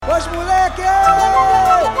Os moleques!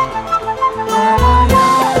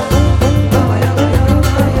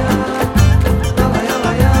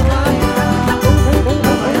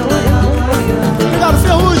 Obrigado,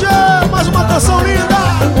 Ferrugem! Mais uma canção linda!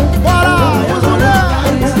 Bora, os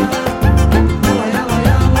moleques!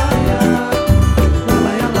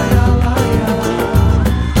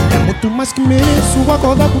 É muito mais que mereço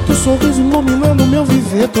acordar com teu sorriso iluminando meu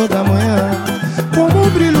viver toda manhã. Como o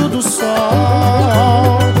brilho do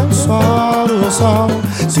sol, sol.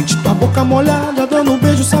 Senti tua boca molhada, dando um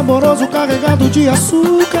beijo saboroso carregado de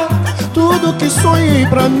açúcar. Tudo que sonhei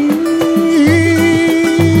pra mim,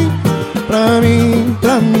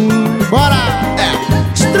 pra mim. Bora!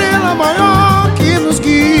 Estrela maior que nos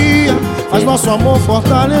guia, faz nosso amor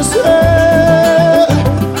fortalecer.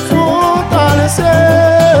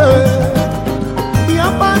 E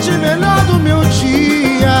a parte melhor do meu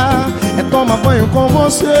dia é tomar banho com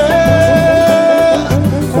você,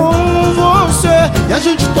 E a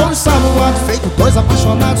gente todo ensaboado, feito dois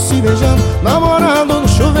apaixonados se beijando, namorando no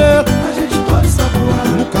chuveiro. A gente todo ensaboado,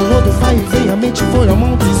 no calor do vai e vem, a mente foi a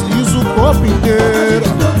mão, desliza o corpo inteiro.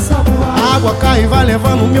 A água cai e vai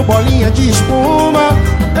levando mil bolinhas de espuma.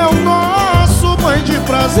 É o nosso banho de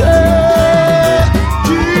prazer,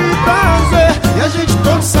 E a gente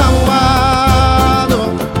todo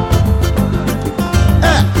ensaboado,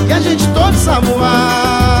 e a gente todo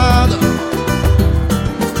ensaboado,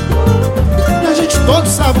 e a gente todo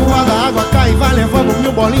ensaboado. A água cai e vai levando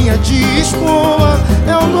mil bolinhas de espuma.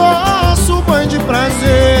 É o nosso banho de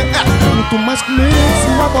prazer. Muito mais que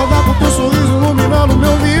mesmo acordar com teu sorriso iluminando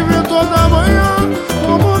meu viver toda manhã.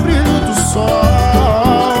 Como o brilho do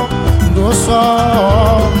sol,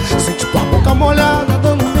 Sente tua boca molhada,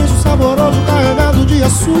 dando um beijo saboroso carregado de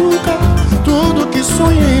açúcar. Tudo que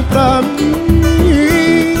sonhei pra mim.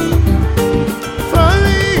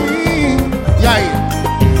 E aí?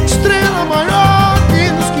 Estrela maior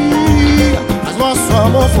que nos guia, faz nosso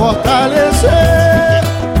amor fortalecer.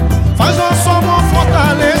 Faz nosso amor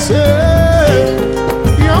fortalecer.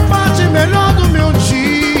 E a parte melhor do meu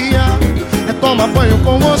dia é tomar banho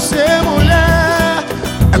com você, mulher.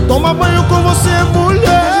 É tomar banho com você,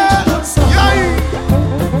 mulher. E aí?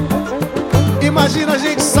 Imagina a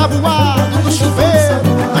gente ensaboado no chuveiro,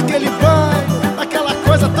 naquele banho, naquela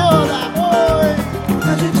coisa toda. Oi.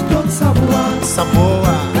 A gente todo ensaboado.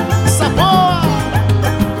 Saboa.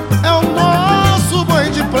 É o nosso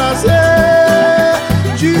banho de prazer,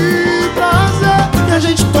 E a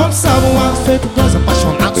gente todo ensaboado, feito dois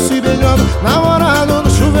apaixonados se beijando, namorado no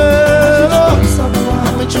chuveiro.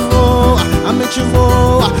 A mente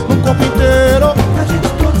voa no corpo inteiro. A gente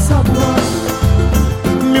todo ensaboado,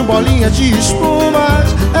 mil bolinhas de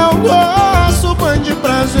espumas. É o nosso banho de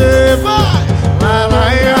prazer. Vai! La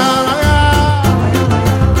la ya, la ya.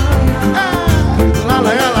 La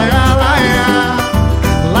la ya, la ya, la ya.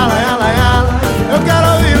 La la ya, la ya. Eu quero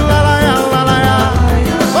ouvir la la ya, la la ya.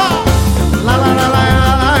 La la la la ya,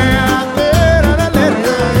 la ya.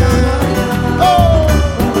 Oh.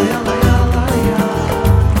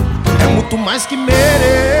 É muito mais que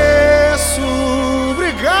mereço